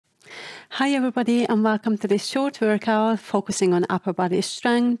Hi everybody and welcome to this short workout focusing on upper body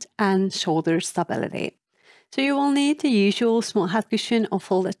strength and shoulder stability. So you will need the usual small head cushion or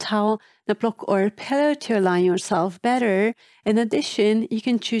folded towel, a block or a pillow to align yourself better. In addition, you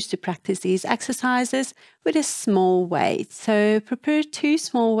can choose to practice these exercises with a small weight. So prepare 2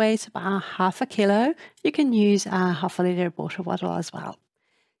 small weights, about half a kilo. You can use a half a liter water bottle as well.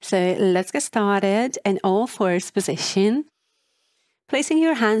 So let's get started in all fours position. Placing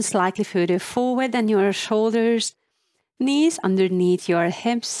your hands slightly further forward than your shoulders, knees underneath your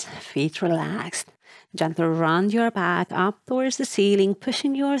hips, feet relaxed. Gently round your back up towards the ceiling,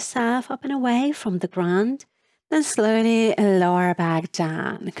 pushing yourself up and away from the ground. Then slowly lower back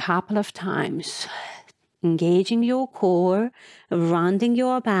down a couple of times. Engaging your core, rounding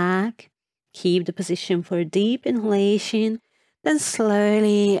your back. Keep the position for deep inhalation. Then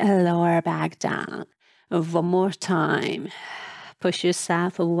slowly lower back down. One more time. Push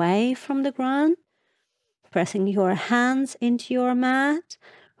yourself away from the ground, pressing your hands into your mat,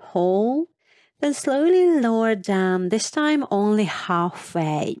 hold, then slowly lower down, this time only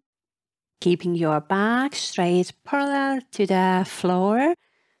halfway. Keeping your back straight parallel to the floor,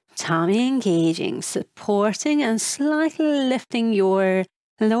 tummy engaging, supporting and slightly lifting your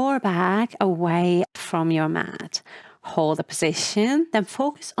lower back away from your mat. Hold the position, then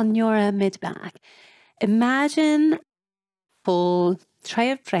focus on your mid-back. Imagine full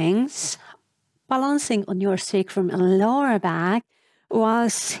tray of drinks, balancing on your sacrum and lower back while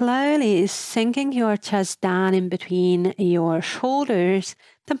slowly sinking your chest down in between your shoulders.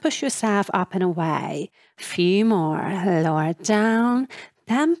 Then push yourself up and away. Few more. Lower down,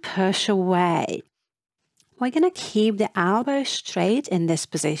 then push away. We're going to keep the elbows straight in this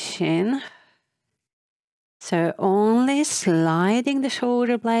position. So only sliding the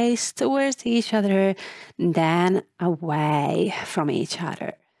shoulder blades towards each other, then away from each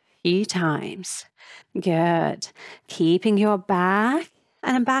other. Few times. Good. Keeping your back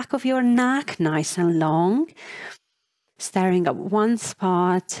and the back of your neck nice and long. Staring at one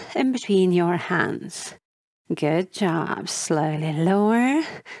spot in between your hands. Good job. Slowly lower,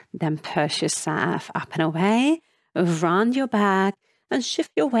 then push yourself up and away. Round your back. And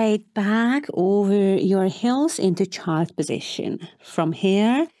shift your weight back over your heels into child position. From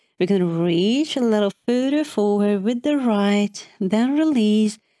here, we're going to reach a little further forward with the right, then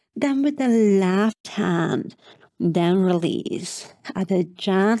release, then with the left hand, then release. Add a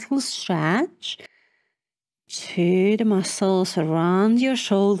gentle stretch to the muscles around your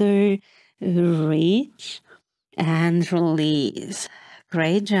shoulder. Reach and release.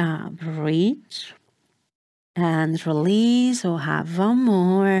 Great job. Reach and release. We'll have one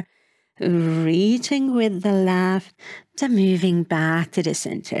more. Reaching with the left, then moving back to the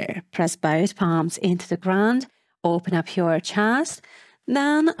center. Press both palms into the ground. Open up your chest.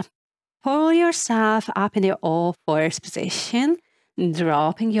 Then pull yourself up in the all fours position.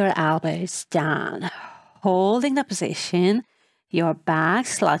 Dropping your elbows down. Holding the position. Your back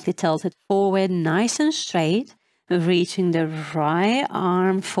slightly tilted forward, nice and straight. Reaching the right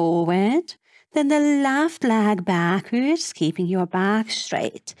arm forward. Then the left leg backwards, keeping your back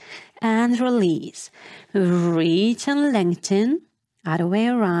straight. And release. Reach and lengthen. Other way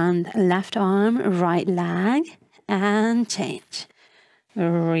around. Left arm, right leg. And change.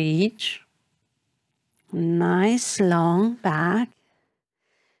 Reach. Nice long back.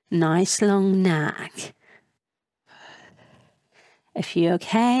 Nice long neck. If you're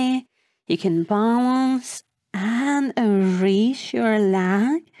okay, you can balance and reach your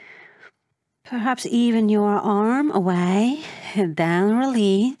leg. Perhaps even your arm away, then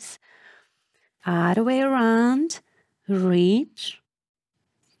release. Other way around, reach,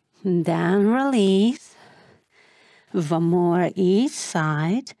 then release. One more each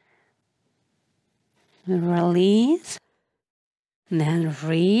side. Release, then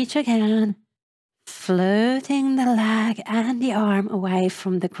reach again, floating the leg and the arm away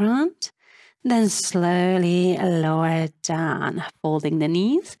from the ground. Then slowly lower it down, folding the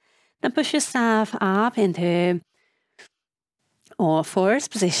knees. Then push yourself up into all fours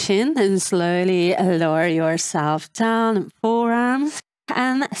position and slowly lower yourself down, forearms,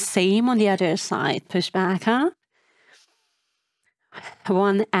 and same on the other side. Push back up,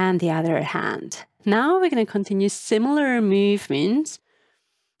 one and the other hand. Now we're going to continue similar movements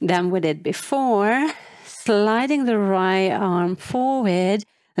than we did before, sliding the right arm forward,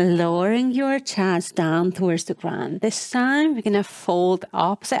 lowering your chest down towards the ground. This time we're going to fold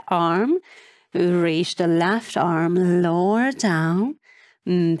opposite arm, reach the left arm, lower down,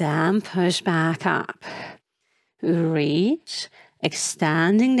 then push back up. Reach,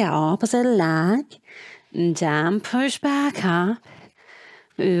 extending the opposite leg, then push back up.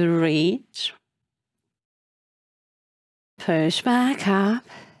 reach, push back up,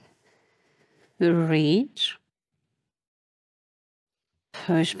 reach,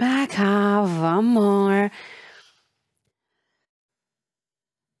 push back up, one more.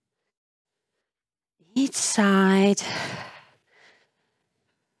 Each side,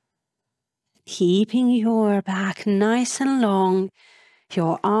 keeping your back nice and long.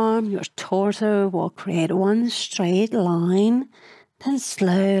 Your arm, your torso will create one straight line. Then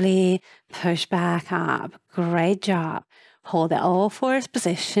slowly push back up. Great job. Hold the all fours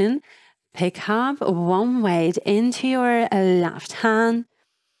position. Pick up one weight into your left hand.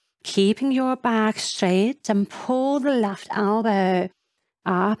 Keeping your back straight and pull the left elbow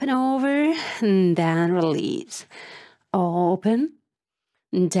up and over and then release. Open,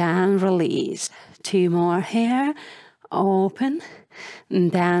 down, release. Two more here. Open,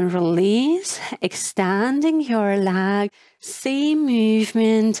 then release, extending your leg, same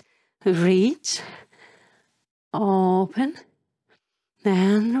movement, reach, open,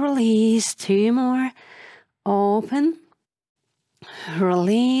 then release, two more, open,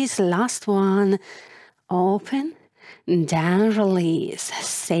 release, last one, open, then release,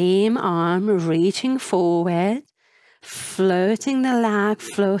 same arm reaching forward, floating the leg,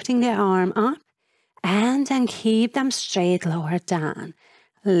 floating the arm up, and then keep them straight, lower down.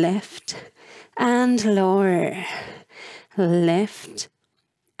 Lift and lower. Lift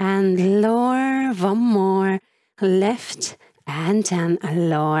and lower. One more. Lift and then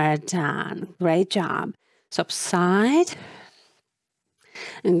lower down. Great job. Subside.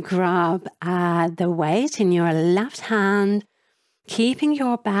 And grab the weight in your left hand, keeping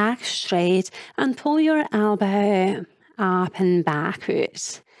your back straight, and pull your elbow up and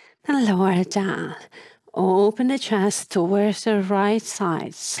backwards. Then lower down. Open the chest towards the right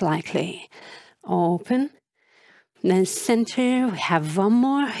side slightly. Open. Then center. We have one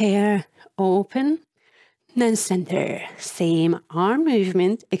more here. Open. Then center. Same arm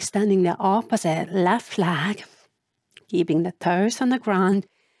movement, extending the opposite left leg. Keeping the toes on the ground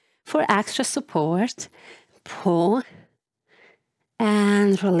for extra support. Pull.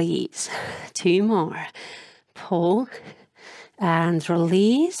 And release. Two more. Pull. And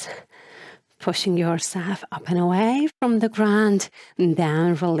release, pushing yourself up and away from the ground, and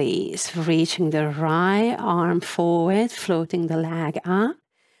then release, reaching the right arm forward, floating the leg up,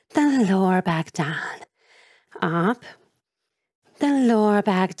 then lower back down, up, then lower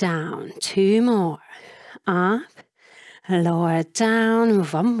back down, two more, up, lower down,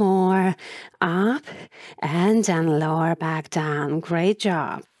 one more, up, and then lower back down. Great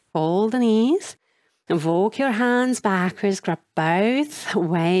job. Fold the knees. Walk your hands backwards, grab both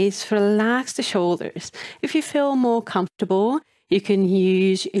ways, relax the shoulders. If you feel more comfortable, you can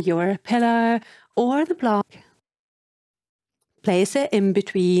use your pillow or the block. Place it in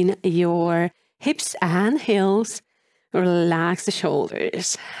between your hips and heels. Relax the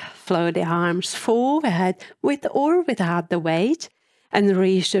shoulders. Float the arms forward with or without the weight. And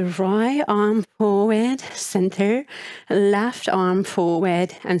reach the right arm forward, center, left arm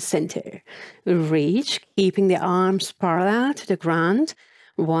forward and center. Reach, keeping the arms parallel to the ground,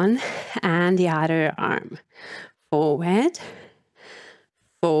 one and the other arm. Forward,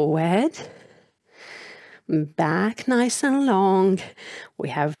 forward, back nice and long. We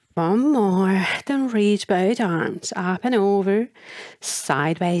have one more, then reach both arms up and over,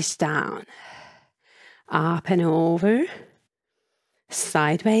 sideways down, up and over,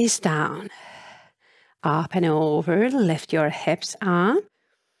 sideways down, up and over, lift your hips up,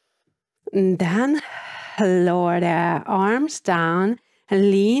 and then lower the arms down,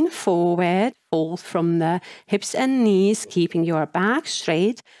 lean forward, fold from the hips and knees, keeping your back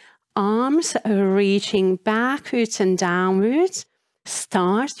straight, arms reaching backwards and downwards.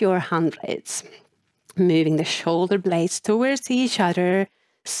 Start your hundreds, moving the shoulder blades towards each other.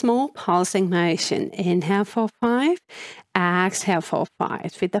 Small pulsing motion. Inhale for 5, exhale for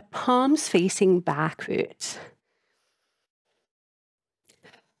 5 with the palms facing backwards.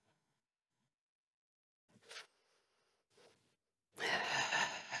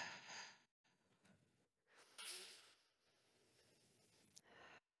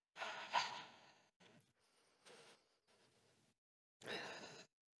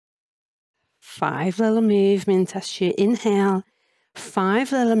 Five little movements as you inhale.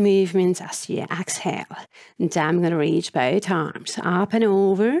 5 little movements as you exhale. And I'm going to reach both arms up and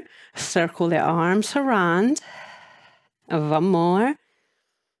over. Circle the arms around. One more.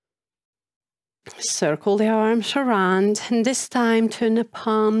 Circle the arms around. And this time turn the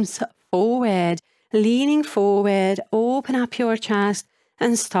palms forward. Leaning forward. Open up your chest.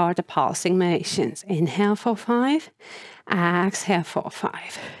 and start the pulsing motions. Inhale for 5, exhale for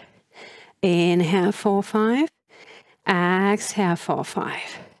 5. Inhale for 5, exhale for 5.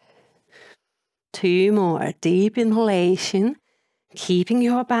 2 more. Deep inhalation, keeping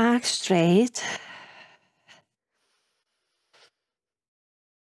your back straight.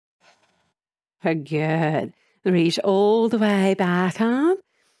 Good. Reach all the way back up.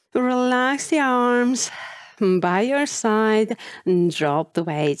 Relax the arms by your side and drop the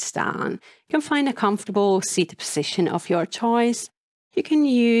weights down. You can find a comfortable seated position of your choice. You can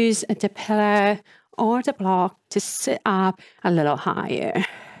use the pillow or the block to sit up a little higher.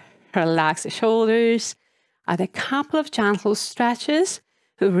 Relax the shoulders. Add a couple of gentle stretches,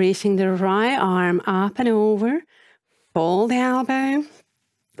 reaching the right arm up and over. Fold the elbow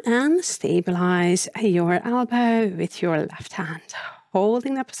and stabilize your elbow with your left hand.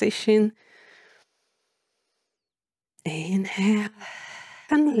 Holding the position. Inhale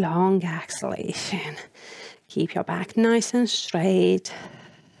and long exhalation. Keep your back nice and straight.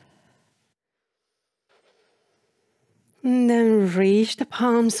 And then reach the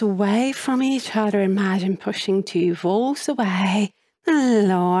palms away from each other. Imagine pushing 2 volts away. And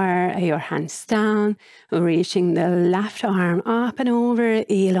lower your hands down, reaching the left arm up and over,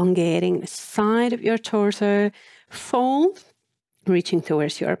 elongating the side of your torso. Fold, reaching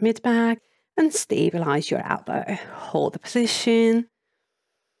towards your mid-back, and stabilize your elbow. Hold the position.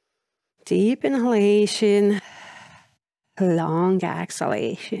 Deep inhalation, long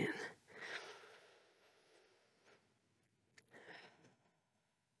exhalation.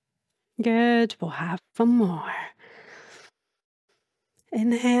 Good, we'll have one more.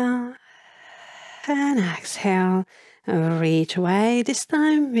 Inhale and exhale. Reach away. This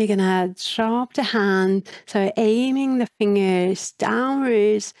time we're gonna drop the hand. So aiming the fingers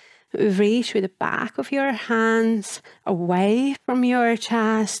downwards. Reach with the back of your hands away from your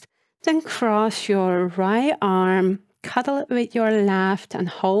chest. Then cross your right arm. Cuddle it with your left and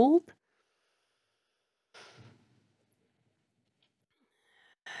hold.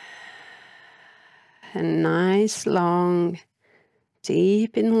 A nice long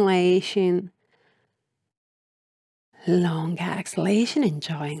deep inhalation. Long exhalation,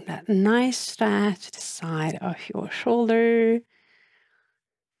 enjoying that nice stretch to the side of your shoulder.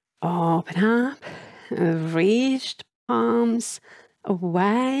 Open up, reach the palms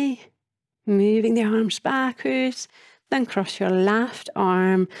away, moving the arms backwards. Then cross your left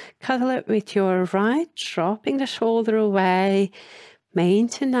arm, cuddle it with your right, dropping the shoulder away.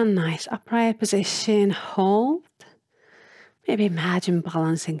 Maintain a nice upright position, hold. Maybe imagine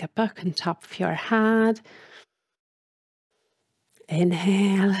balancing a book on top of your head.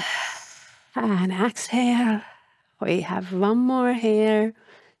 Inhale and exhale. We have one more here.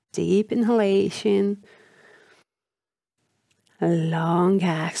 Deep inhalation. Long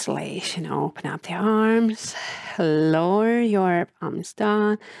exhalation. Open up the arms. Lower your palms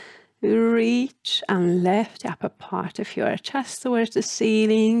down. Reach and lift the upper part of your chest towards the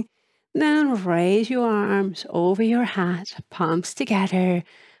ceiling. Then raise your arms over your head, palms together.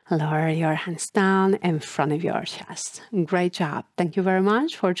 Lower your hands down in front of your chest. Great job. Thank you very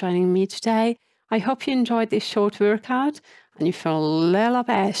much for joining me today. I hope you enjoyed this short workout and you feel a little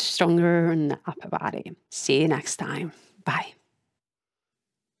bit stronger in the upper body. See you next time. Bye.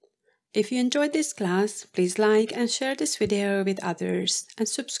 If you enjoyed this class, please like and share this video with others and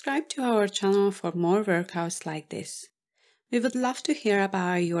subscribe to our channel for more workouts like this. We would love to hear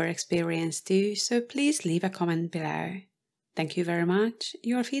about your experience too, so please leave a comment below. Thank you very much.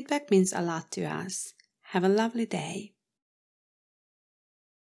 Your feedback means a lot to us. Have a lovely day.